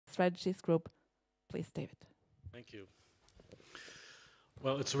Strategies Group. Please, David. Thank you.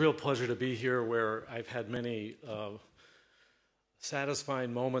 Well, it's a real pleasure to be here where I've had many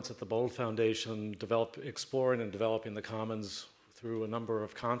satisfying moments at the Bold Foundation exploring and developing the Commons through a number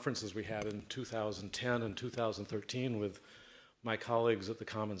of conferences we had in 2010 and 2013 with my colleagues at the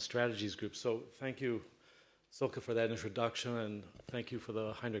Commons Strategies Group. So thank you, Silke, for that introduction, and thank you for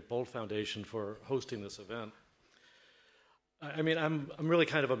the Heinrich-Böll Foundation for hosting this event. I mean, I'm really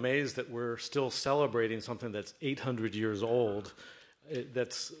kind of amazed that we're still celebrating something that's 800 years old.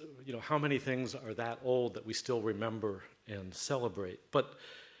 That's, you know, how many things are that old that we still remember and celebrate? But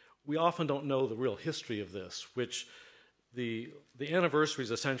we often don't know the real history of this, which the anniversary is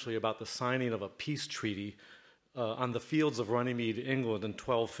essentially about the signing of a peace treaty on the fields of Runnymede, England in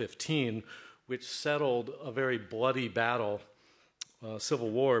 1215, which settled a very bloody battle, civil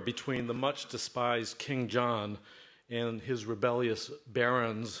war, between the much despised King John and his rebellious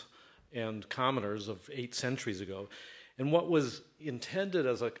barons and commoners of 8 centuries ago. And what was intended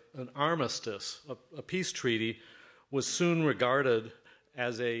as an armistice, a peace treaty, was soon regarded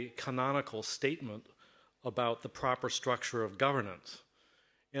as a canonical statement about the proper structure of governance.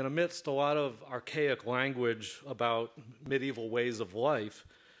 And amidst a lot of archaic language about medieval ways of life,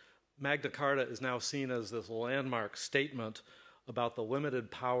 Magna Carta is now seen as this landmark statement about the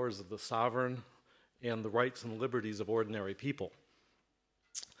limited powers of the sovereign and the rights and liberties of ordinary people.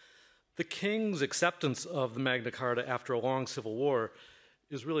 The king's acceptance of the Magna Carta after a long civil war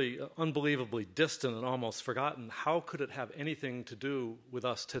is really unbelievably distant and almost forgotten. How could it have anything to do with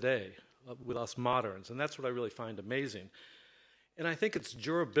us today, with us moderns? And that's what I really find amazing. And I think its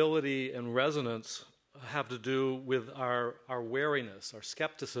durability and resonance have to do with our wariness, our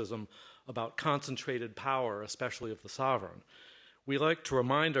skepticism about concentrated power, especially of the sovereign. We like to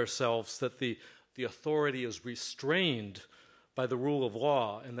remind ourselves that the authority is restrained by the rule of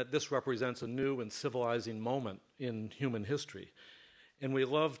law, and that this represents a new and civilizing moment in human history. And we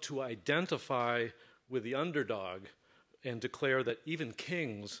love to identify with the underdog and declare that even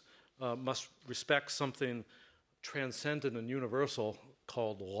kings must respect something transcendent and universal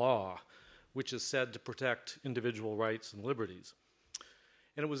called law, which is said to protect individual rights and liberties.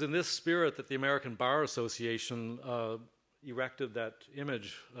 And it was in this spirit that the American Bar Association erected that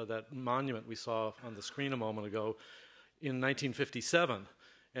image, that monument we saw on the screen a moment ago, in 1957,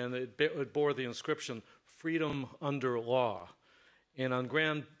 and it bore the inscription, "Freedom under Law." And on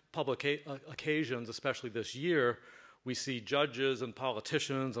grand public occasions, especially this year, we see judges and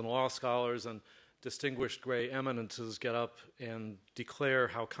politicians and law scholars and distinguished gray eminences get up and declare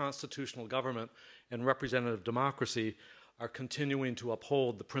how constitutional government and representative democracy are continuing to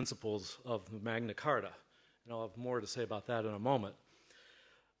uphold the principles of the Magna Carta. And I'll have more to say about that in a moment.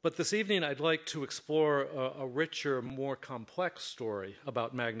 But this evening, I'd like to explore a richer, more complex story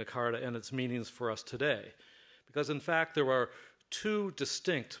about Magna Carta and its meanings for us today. Because in fact, there are 2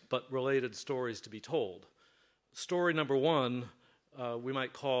 distinct but related stories to be told. Story number 1, we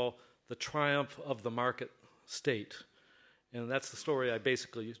might call the triumph of the market state. And that's the story I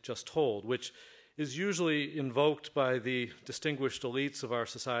basically just told, which is usually invoked by the distinguished elites of our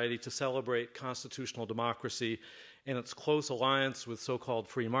society to celebrate constitutional democracy and its close alliance with so-called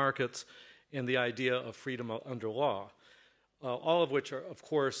free markets and the idea of freedom under law, all of which are, of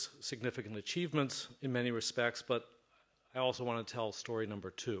course, significant achievements in many respects, but I also want to tell story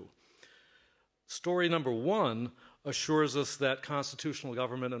number 2. Story number 1 assures us that constitutional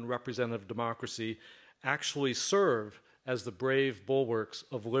government and representative democracy actually serve as the brave bulwarks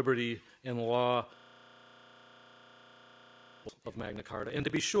of liberty and law of Magna Carta. And to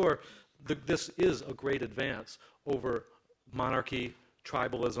be sure, this is a great advance over monarchy,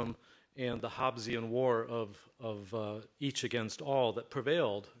 tribalism, and the Hobbesian war of each against all that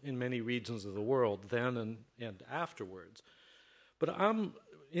prevailed in many regions of the world then and afterwards. But I'm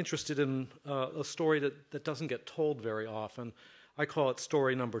interested in a story that doesn't get told very often. I call it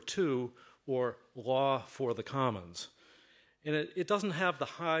story number 2, or Law for the Commons. And it doesn't have the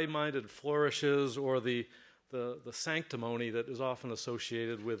high-minded flourishes or the sanctimony that is often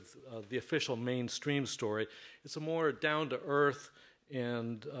associated with the official mainstream story. It's a more down-to-earth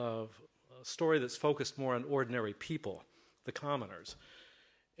and a story that's focused more on ordinary people, the commoners.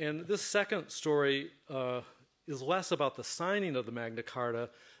 And this second story is less about the signing of the Magna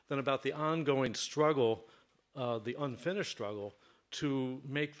Carta than about the ongoing struggle, the unfinished struggle, to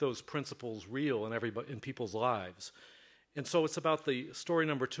make those principles real in people's lives. And so it's about story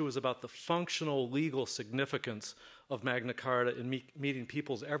number 2 is about the functional legal significance of Magna Carta in meeting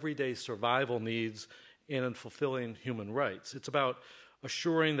people's everyday survival needs and in fulfilling human rights. It's about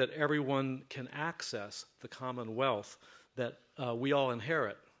assuring that everyone can access the common wealth that we all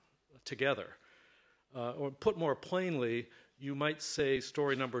inherit together. Or put more plainly, you might say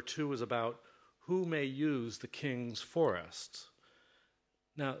story number 2 is about who may use the king's forests.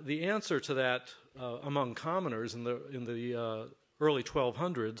 Now, the answer to that among commoners in the early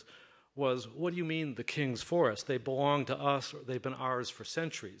 1200s was, what do you mean the king's forest? They belong to us, or they've been ours for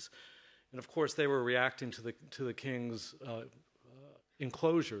centuries. And of course, they were reacting to the king's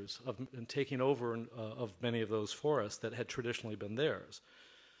enclosures and taking over of many of those forests that had traditionally been theirs.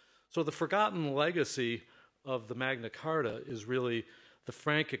 So the forgotten legacy of the Magna Carta is really the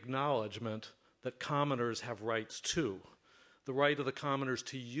frank acknowledgement that commoners have rights too. The right of the commoners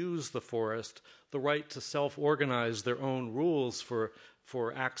to use the forest, the right to self-organize their own rules for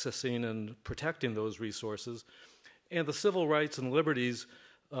accessing and protecting those resources, and the civil rights and liberties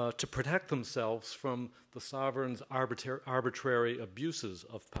to protect themselves from the sovereign's arbitrary abuses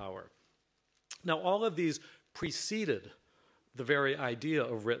of power. Now, all of these preceded the very idea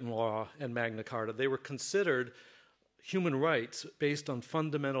of written law and Magna Carta. They were considered human rights based on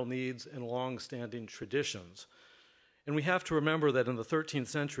fundamental needs and long-standing traditions. And we have to remember that in the 13th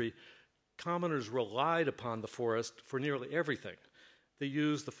century, commoners relied upon the forest for nearly everything. They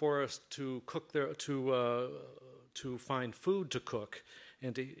used the forest to cook to find food to cook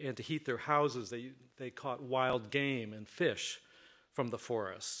and to heat their houses. They caught wild game and fish from the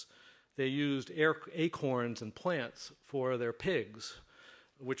forests. They used acorns and plants for their pigs,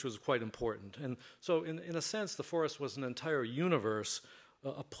 which was quite important. And so in a sense, the forest was an entire universe,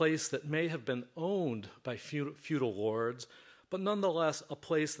 a place that may have been owned by feudal lords, but nonetheless a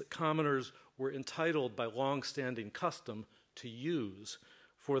place that commoners were entitled by long-standing custom to use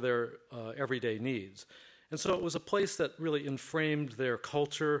for their everyday needs. And so it was a place that really inframed their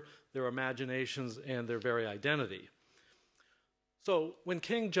culture, their imaginations, and their very identity. So when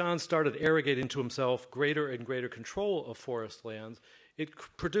King John started arrogating to himself greater and greater control of forest lands, it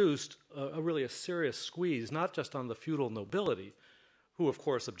produced really a serious squeeze, not just on the feudal nobility, who of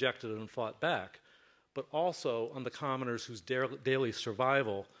course objected and fought back, but also on the commoners whose daily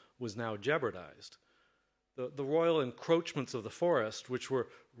survival was now jeopardized. The royal encroachments of the forest, which were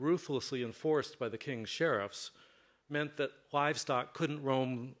ruthlessly enforced by the king's sheriffs, meant that livestock couldn't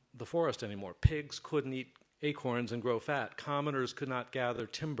roam the forest anymore. Pigs couldn't eat acorns and grow fat. Commoners could not gather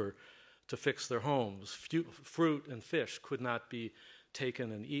timber to fix their homes. Fruit and fish could not be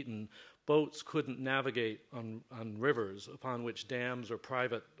taken and eaten. Boats couldn't navigate on rivers upon which dams or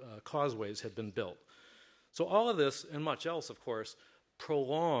private causeways had been built. So all of this, and much else, of course,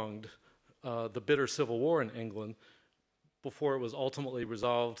 prolonged the bitter civil war in England before it was ultimately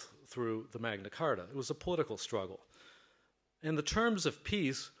resolved through the Magna Carta. It was a political struggle. And the terms of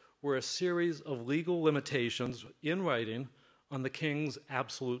peace were a series of legal limitations in writing on the king's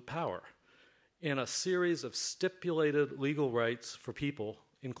absolute power, and a series of stipulated legal rights for people,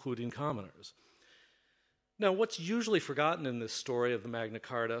 including commoners. Now, what's usually forgotten in this story of the Magna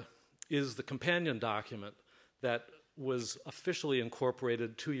Carta is the companion document that was officially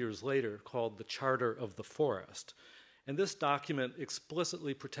incorporated 2 years later, called the Charter of the Forest. And this document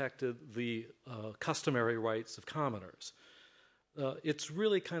explicitly protected the customary rights of commoners. It's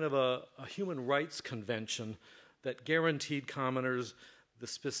really kind of a human rights convention that guaranteed commoners the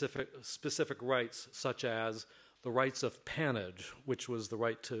specific rights, such as the rights of pannage, which was the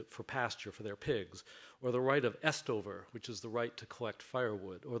right for pasture for their pigs, or the right of estover, which is the right to collect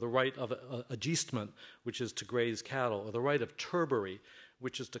firewood, or the right of agistment, which is to graze cattle, or the right of turbary,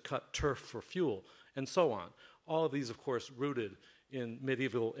 which is to cut turf for fuel, and so on. All of these, of course, rooted in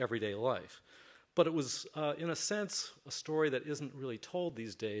medieval everyday life. But it was, in a sense, a story that isn't really told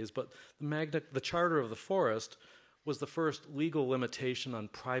these days, but the Charter of the Forest was the first legal limitation on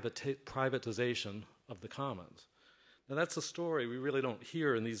privatization of the commons. Now, that's a story we really don't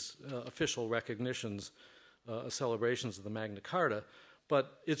hear in these official recognitions, celebrations of the Magna Carta,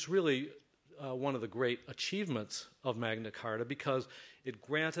 but it's really one of the great achievements of Magna Carta because it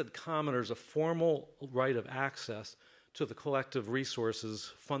granted commoners a formal right of access to the collective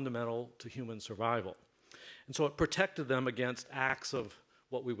resources fundamental to human survival. And so it protected them against acts of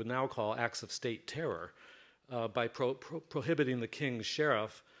what we would now call acts of state terror by prohibiting the king's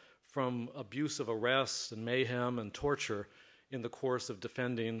sheriff from abusive arrests and mayhem and torture in the course of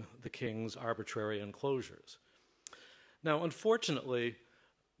defending the king's arbitrary enclosures. Now, unfortunately,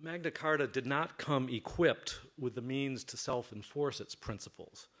 Magna Carta did not come equipped with the means to self-enforce its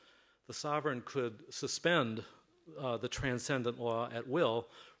principles. The sovereign could suspend the transcendent law at will,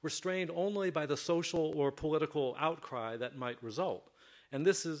 restrained only by the social or political outcry that might result. And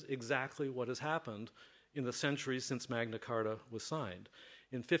this is exactly what has happened in the centuries since Magna Carta was signed.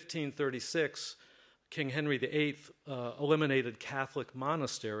 In 1536, King Henry VIII eliminated Catholic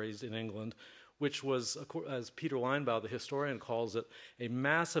monasteries in England, which was, as Peter Linebaugh, the historian, calls it, a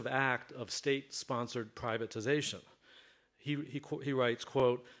massive act of state-sponsored privatization. He writes,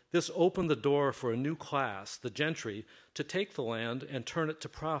 quote, "This opened the door for a new class, the gentry, to take the land and turn it to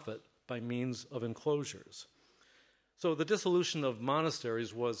profit by means of enclosures." So the dissolution of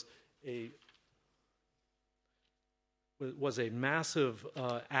monasteries was a massive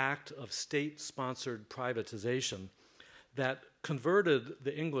act of state-sponsored privatization that converted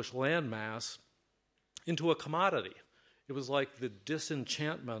the English landmass into a commodity. It was like the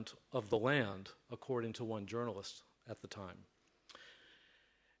disenchantment of the land, according to one journalist at the time.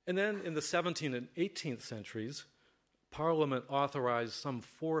 And then in the 17th and 18th centuries, Parliament authorized some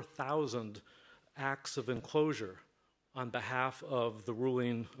 4,000 acts of enclosure on behalf of the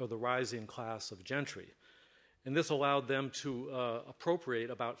ruling or the rising class of gentry. And this allowed them to appropriate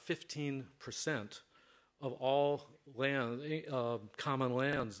about 15% of all common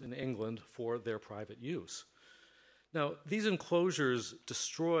lands in England for their private use. Now, these enclosures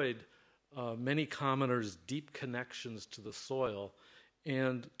destroyed many commoners' deep connections to the soil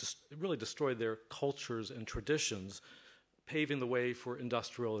and really destroyed their cultures and traditions, paving the way for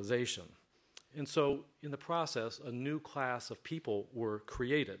industrialization. And so, in the process, a new class of people were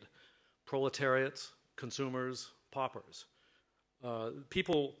created: proletariats, consumers, paupers.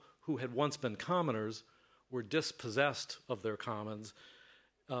 People who had once been commoners were dispossessed of their commons,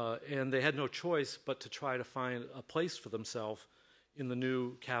 and they had no choice but to try to find a place for themselves in the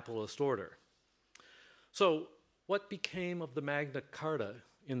new capitalist order. So, what became of the Magna Carta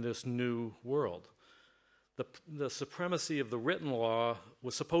in this new world? The supremacy of the written law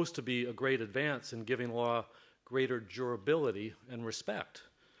was supposed to be a great advance in giving law greater durability and respect.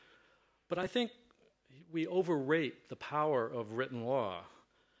 But I think we overrate the power of written law.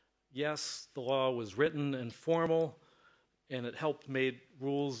 Yes, the law was written and formal, and it helped make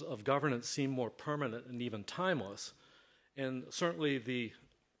rules of governance seem more permanent and even timeless. And certainly the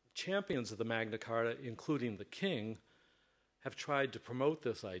champions of the Magna Carta, including the king, have tried to promote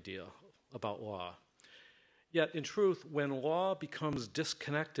this idea about law. Yet, in truth, when law becomes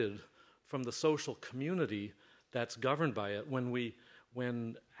disconnected from the social community that's governed by it,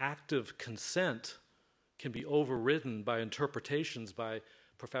 when active consent can be overridden by interpretations by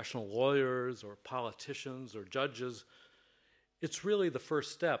professional lawyers or politicians or judges, it's really the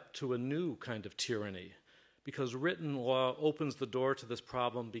first step to a new kind of tyranny, because written law opens the door to this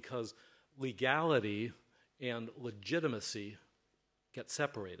problem because legality and legitimacy get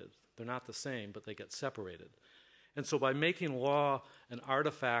separated. They're not the same, but they get separated. And so by making law an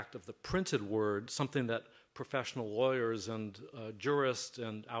artifact of the printed word, something that professional lawyers and jurists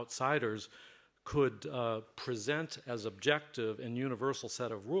and outsiders could present as objective and universal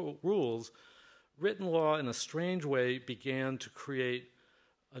set of rules, written law in a strange way began to create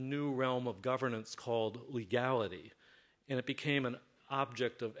a new realm of governance called legality. And it became an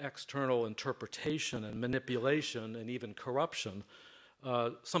object of external interpretation and manipulation and even corruption,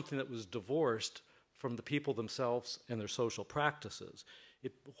 something that was divorced from the people themselves and their social practices.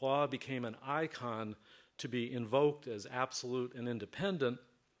 Law became an icon to be invoked as absolute and independent,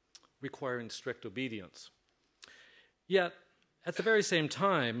 requiring strict obedience. Yet, at the very same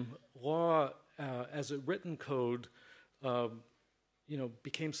time, law as a written code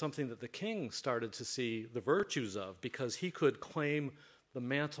became something that the king started to see the virtues of, because he could claim the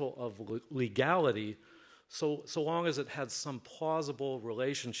mantle of legality so long as it had some plausible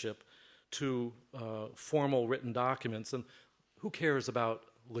relationship to formal written documents. And who cares about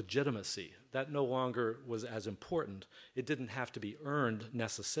legitimacy? That no longer was as important. It didn't have to be earned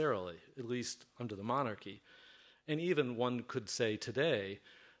necessarily, at least under the monarchy. And even one could say today,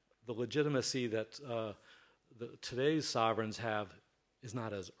 the legitimacy that today's sovereigns have is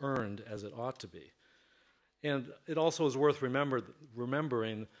not as earned as it ought to be. And it also is worth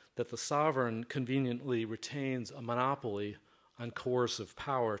remembering that the sovereign conveniently retains a monopoly on coercive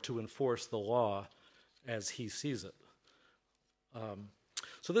power to enforce the law as he sees it.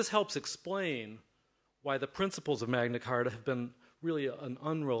 So this helps explain why the principles of Magna Carta have been really an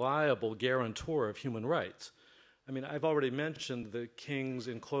unreliable guarantor of human rights. I mean, I've already mentioned the king's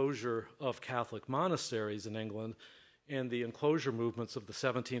enclosure of Catholic monasteries in England and the enclosure movements of the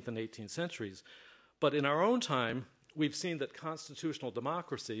 17th and 18th centuries. But in our own time, we've seen that constitutional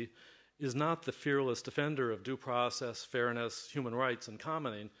democracy is not the fearless defender of due process, fairness, human rights, and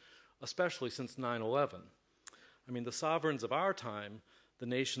commoning, especially since 9/11. I mean, the sovereigns of our time, the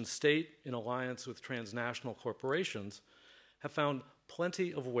nation state in alliance with transnational corporations, have found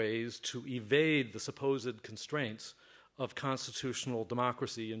plenty of ways to evade the supposed constraints of constitutional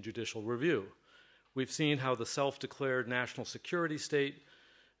democracy and judicial review. We've seen how the self-declared national security state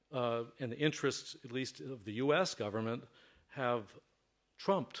and the interests, at least of the US government, have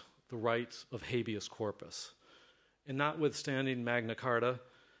trumped the rights of habeas corpus. And notwithstanding Magna Carta,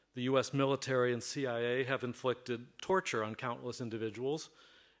 the US military and CIA have inflicted torture on countless individuals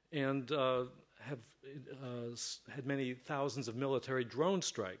and have had many thousands of military drone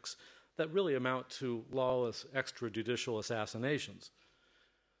strikes that really amount to lawless extrajudicial assassinations.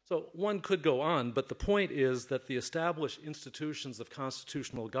 So one could go on, but the point is that the established institutions of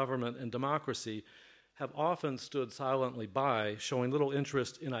constitutional government and democracy have often stood silently by, showing little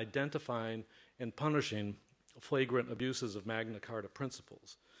interest in identifying and punishing flagrant abuses of Magna Carta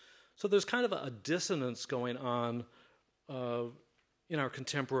principles. So there's kind of a dissonance going on in our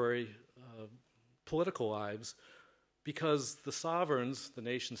contemporary political lives, because the sovereigns, the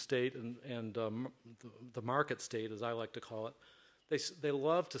nation state and the market state, as I like to call it, they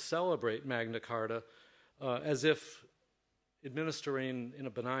love to celebrate Magna Carta as if administering in a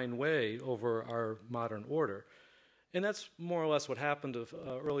benign way over our modern order. And that's more or less what happened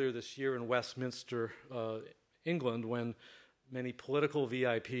earlier this year in Westminster, England, when many political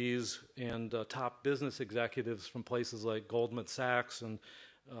VIPs and top business executives from places like Goldman Sachs and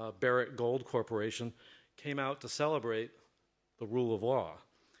Barrick Gold Corporation came out to celebrate the rule of law.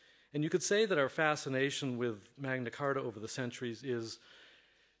 And you could say that our fascination with Magna Carta over the centuries is,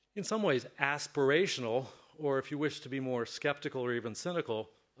 in some ways, aspirational, or if you wish to be more skeptical or even cynical,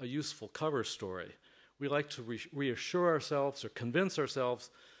 a useful cover story. We like to reassure ourselves or convince ourselves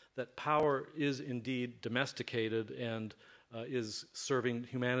that power is indeed domesticated and is serving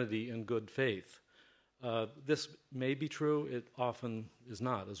humanity in good faith. This may be true, it often is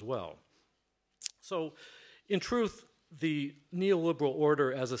not as well. So, in truth, the neoliberal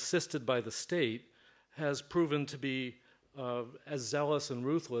order, as assisted by the state, has proven to be as zealous and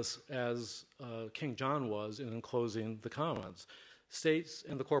ruthless as King John was in enclosing the commons. States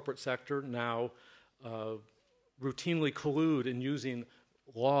and the corporate sector now routinely collude in using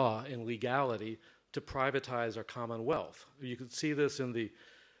law and legality to privatize our common wealth. You can see this in the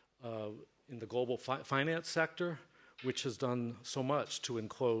global finance sector, which has done so much to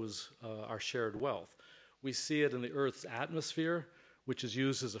enclose our shared wealth. We see it in the Earth's atmosphere, which is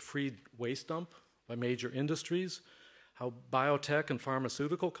used as a free waste dump by major industries, how biotech and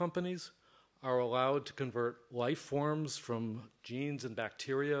pharmaceutical companies are allowed to convert life forms from genes and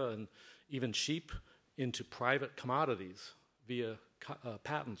bacteria and even sheep into private commodities via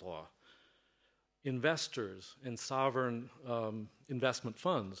patent law. Investors and sovereign investment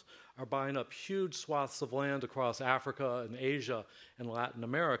funds are buying up huge swaths of land across Africa and Asia and Latin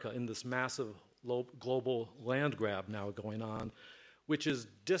America in this massive global land grab now going on, which is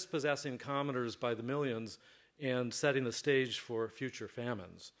dispossessing commoners by the millions and setting the stage for future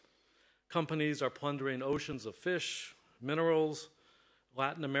famines. Companies are plundering oceans of fish, minerals.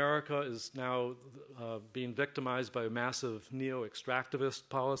 Latin America is now being victimized by massive neo-extractivist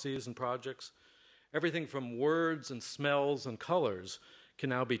policies and projects. Everything from words and smells and colors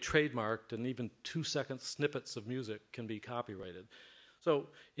can now be trademarked, and even 2-second snippets of music can be copyrighted. So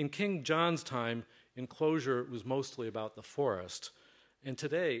in King John's time, enclosure was mostly about the forest, and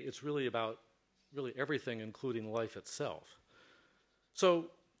today it's really about everything, including life itself.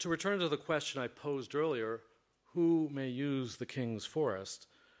 So to return to the question I posed earlier, who may use the king's forest?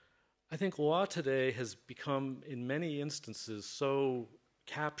 I think law today has become, in many instances, so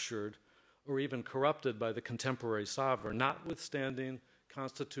captured or even corrupted by the contemporary sovereign, notwithstanding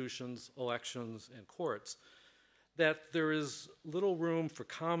constitutions, elections, and courts, that there is little room for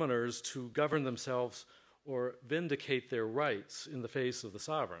commoners to govern themselves or vindicate their rights in the face of the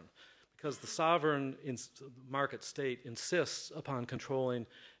sovereign, because the sovereign market state insists upon controlling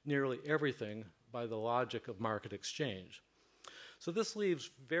nearly everything by the logic of market exchange. So this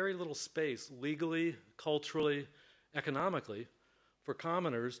leaves very little space legally, culturally, economically for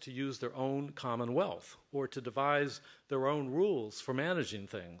commoners to use their own commonwealth or to devise their own rules for managing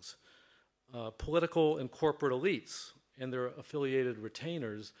things. Political and corporate elites and their affiliated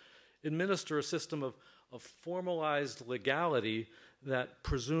retainers administer a system of formalized legality that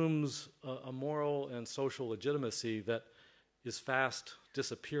presumes a moral and social legitimacy that is fast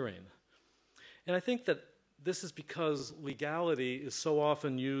disappearing. And I think that this is because legality is so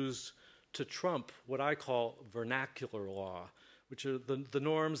often used to trump what I call vernacular law, which are the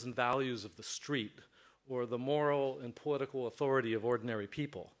norms and values of the street, or the moral and political authority of ordinary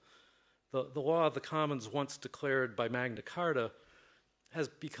people. The law of the commons, once declared by Magna Carta, has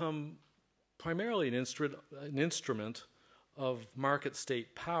become primarily an instrument of market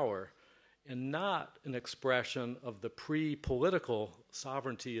state power and not an expression of the pre-political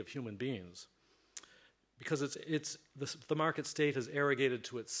sovereignty of human beings. because the market state has arrogated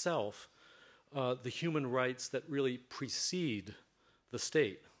to itself the human rights that really precede the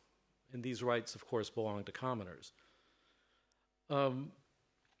state. And these rights, of course, belong to commoners. In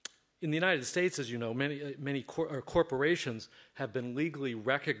the United States, as you know, many corporations have been legally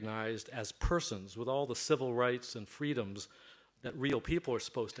recognized as persons with all the civil rights and freedoms that real people are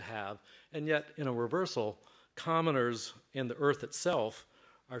supposed to have. And yet, in a reversal, commoners and the earth itself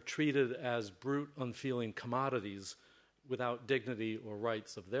are treated as brute, unfeeling commodities without dignity or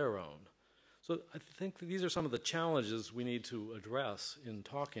rights of their own. So I think that these are some of the challenges we need to address in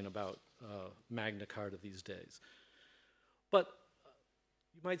talking about Magna Carta these days. But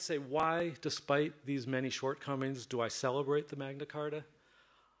you might say, why, despite these many shortcomings, do I celebrate the Magna Carta?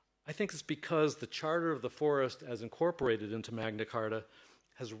 I think it's because the Charter of the Forest, as incorporated into Magna Carta,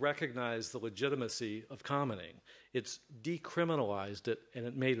 has recognized the legitimacy of commoning. It's decriminalized it, and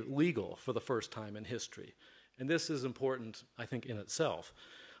it made it legal for the first time in history. And this is important, I think, in itself.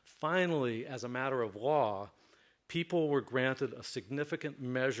 Finally, as a matter of law, people were granted a significant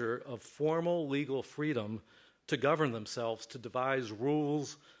measure of formal legal freedom to govern themselves, to devise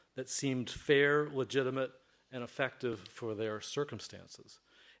rules that seemed fair, legitimate, and effective for their circumstances.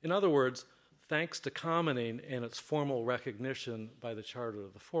 In other words, thanks to commoning and its formal recognition by the Charter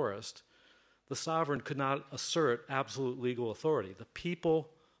of the Forest, the sovereign could not assert absolute legal authority. The people,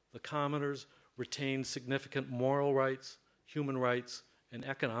 the commoners, retained significant moral rights, human rights, and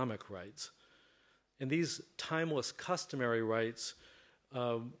economic rights. And these timeless customary rights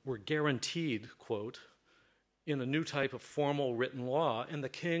were guaranteed, quote, in a new type of formal written law, and the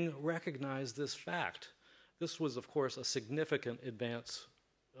king recognized this fact. This was, of course, a significant advance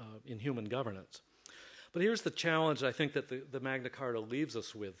in human governance. But here's the challenge I think that the Magna Carta leaves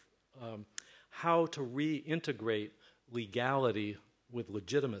us with, how to reintegrate legality with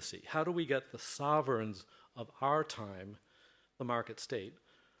legitimacy. How do we get the sovereigns of our time, the market state,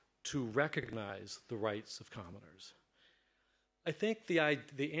 to recognize the rights of commoners? I think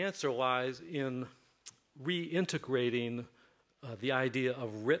the answer lies in reintegrating the idea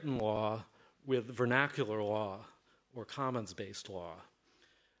of written law with vernacular law or commons-based law,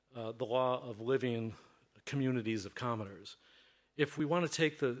 the law of living communities of commoners. If we want to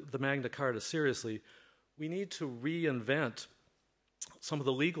take the Magna Carta seriously, we need to reinvent some of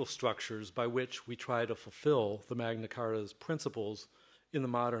the legal structures by which we try to fulfill the Magna Carta's principles in the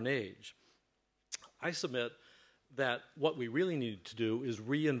modern age. I submit that what we really need to do is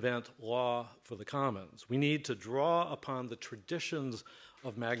reinvent law for the commons. We need to draw upon the traditions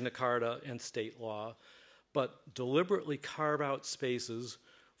of Magna Carta and state law, but deliberately carve out spaces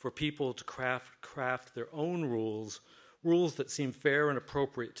for people to craft their own rules that seem fair and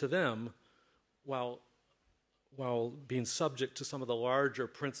appropriate to them, while being subject to some of the larger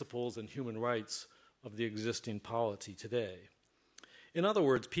principles and human rights of the existing polity today. In other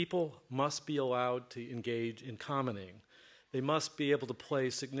words, people must be allowed to engage in commoning. They must be able to play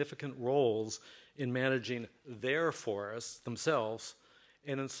significant roles in managing their forests themselves,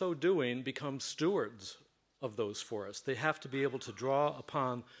 and in so doing, become stewards of those forests. They have to be able to draw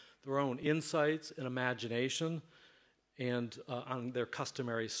upon their own insights and imagination and on their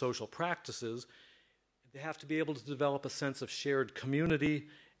customary social practices. They have to be able to develop a sense of shared community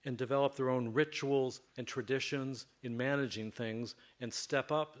and develop their own rituals and traditions in managing things and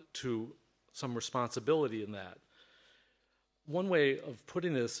step up to some responsibility in that. One way of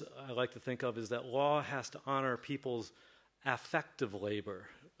putting this I like to think of is that law has to honor people's affective labor,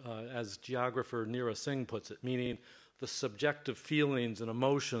 as geographer Neera Singh puts it, meaning the subjective feelings and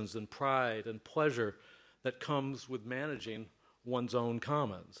emotions and pride and pleasure that comes with managing one's own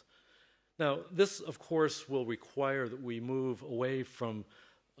commons. Now, this, of course, will require that we move away from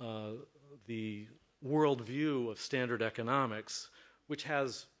the worldview of standard economics, which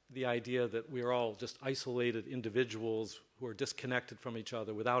has the idea that we are all just isolated individuals who are disconnected from each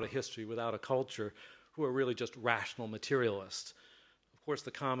other, without a history, without a culture, who are really just rational materialists. Of course,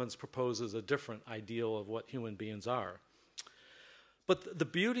 the Commons proposes a different ideal of what human beings are. But the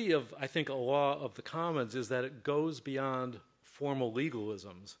beauty of, I think, a law of the Commons is that it goes beyond formal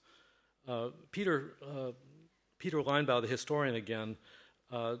legalisms. Peter Linebaugh, the historian again,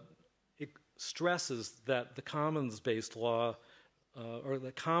 it stresses that the commons-based law, or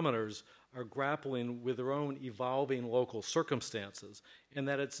the commoners, are grappling with their own evolving local circumstances, and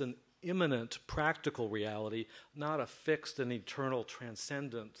that it's an imminent practical reality, not a fixed and eternal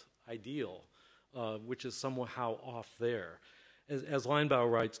transcendent ideal, which is somehow off there. As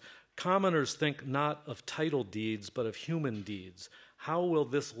Linebaugh writes, commoners think not of title deeds, but of human deeds. How will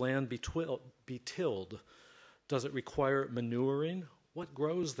this land be tilled? Does it require manuring? What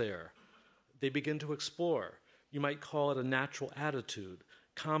grows there? They begin to explore. You might call it a natural attitude.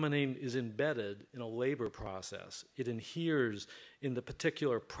 Commoning is embedded in a labor process. It inheres in the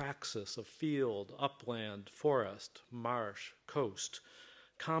particular praxis of field, upland, forest, marsh, coast.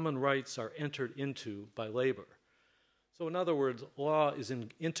 Common rights are entered into by labor. So in other words, law is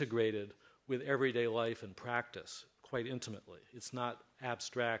integrated with everyday life and practice quite intimately. It's not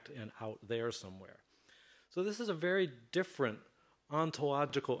abstract and out there somewhere. So this is a very different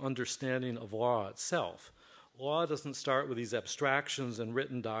ontological understanding of law itself. Law doesn't start with these abstractions and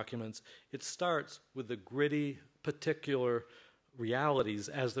written documents. It starts with the gritty, particular realities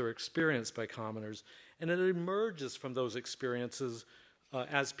as they're experienced by commoners, and it emerges from those experiences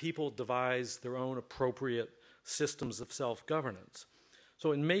as people devise their own appropriate systems of self-governance.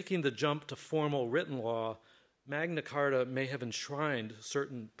 So in making the jump to formal written law, Magna Carta may have enshrined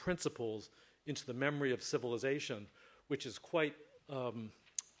certain principles into the memory of civilization, which is quite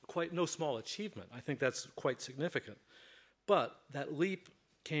no small achievement. I think that's quite significant. But that leap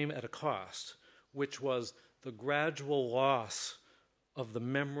came at a cost, which was the gradual loss of the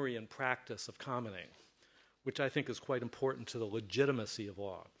memory and practice of commoning, which I think is quite important to the legitimacy of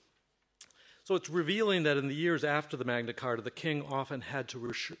law. So it's revealing that in the years after the Magna Carta, the king often had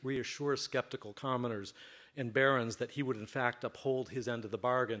to reassure skeptical commoners and barons that he would in fact uphold his end of the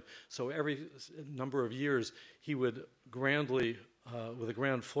bargain. So every number of years, he would grandly, with a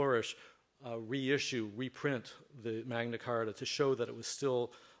grand flourish, reprint the Magna Carta to show that it was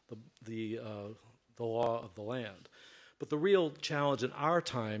still the law of the land. But the real challenge in our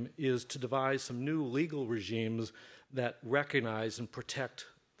time is to devise some new legal regimes that recognize and protect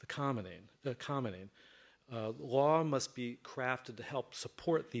the commoning. Law must be crafted to help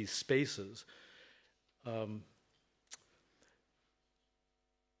support these spaces.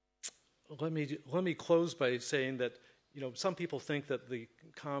 Let me close by saying that some people think that the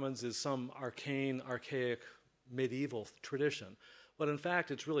commons is some arcane, archaic, medieval tradition, but in fact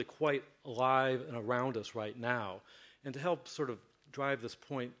it's really quite alive and around us right now. And to help sort of drive this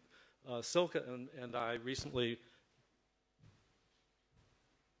point, Silke and I recently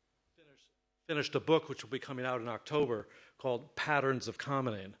finished a book which will be coming out in October called Patterns of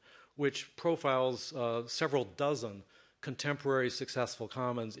Commoning, which profiles several dozen contemporary successful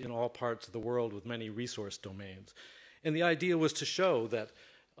commons in all parts of the world with many resource domains. And the idea was to show that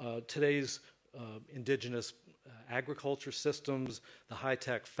today's indigenous agriculture systems, the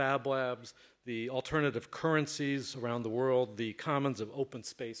high-tech fab labs, the alternative currencies around the world, the commons of open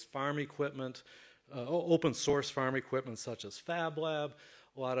space farm equipment, open source farm equipment such as Fab Lab,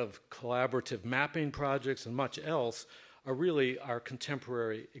 a lot of collaborative mapping projects, and much else are really our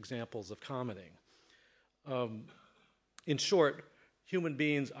contemporary examples of commoning. In short, human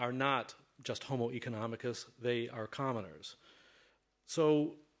beings are not just Homo economicus, they are commoners.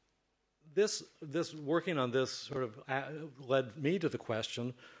 So this working on this sort of led me to the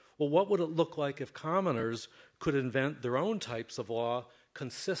question, well, what would it look like if commoners could invent their own types of law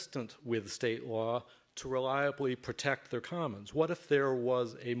consistent with state law to reliably protect their commons? What if there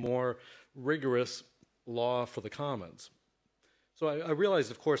was a more rigorous law for the commons? So I realized,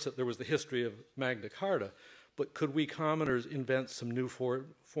 of course, that there was the history of Magna Carta, but could we commoners invent some new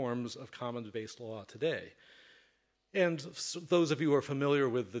forms of commons-based law today? And those of you who are familiar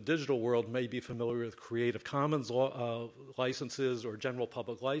with the digital world may be familiar with Creative Commons licenses or general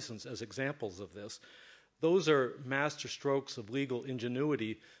public license as examples of this. Those are master strokes of legal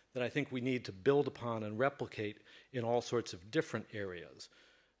ingenuity that I think we need to build upon and replicate in all sorts of different areas.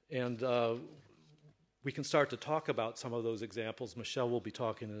 And we can start to talk about some of those examples. Michelle will be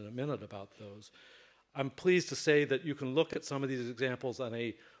talking in a minute about those. I'm pleased to say that you can look at some of these examples on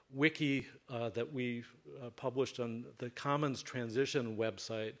a wiki that we published on the Commons Transition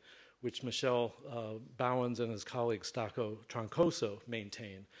website, which Michelle Bowens and his colleague Stacco Troncoso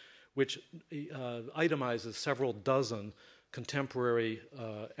maintain, which itemizes several dozen contemporary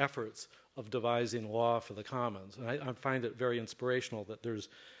efforts of devising law for the commons. And I find it very inspirational that there's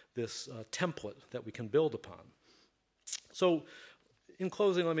this template that we can build upon. So in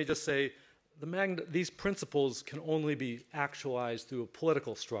closing, let me just say, these principles can only be actualized through a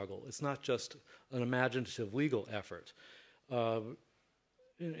political struggle. It's not just an imaginative legal effort. And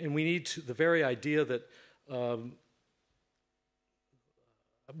we need to, the very idea that, well,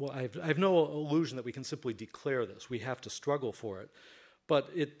 I have no illusion that we can simply declare this. We have to struggle for it.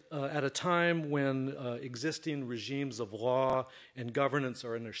 But at a time when existing regimes of law and governance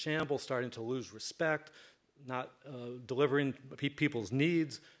are in a shambles, starting to lose respect, not delivering people's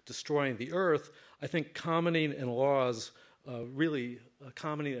needs, destroying the earth, I think commoning and laws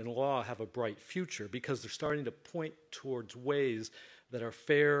commoning and law have a bright future because they're starting to point towards ways that are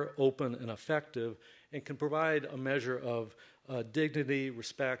fair, open, and effective, and can provide a measure of dignity,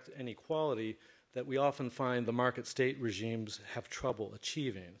 respect, and equality that we often find the market state regimes have trouble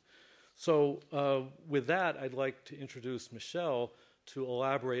achieving. So with that, I'd like to introduce Michelle to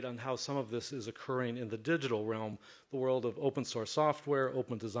elaborate on how some of this is occurring in the digital realm, the world of open source software,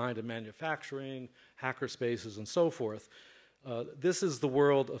 open design and manufacturing, hacker spaces, and so forth. This is the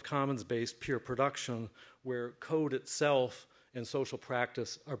world of commons-based peer production, where code itself and social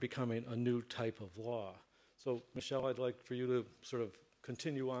practice are becoming a new type of law. So, Michelle, I'd like for you to sort of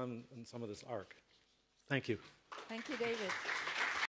continue on in some of this arc. Thank you. Thank you, David.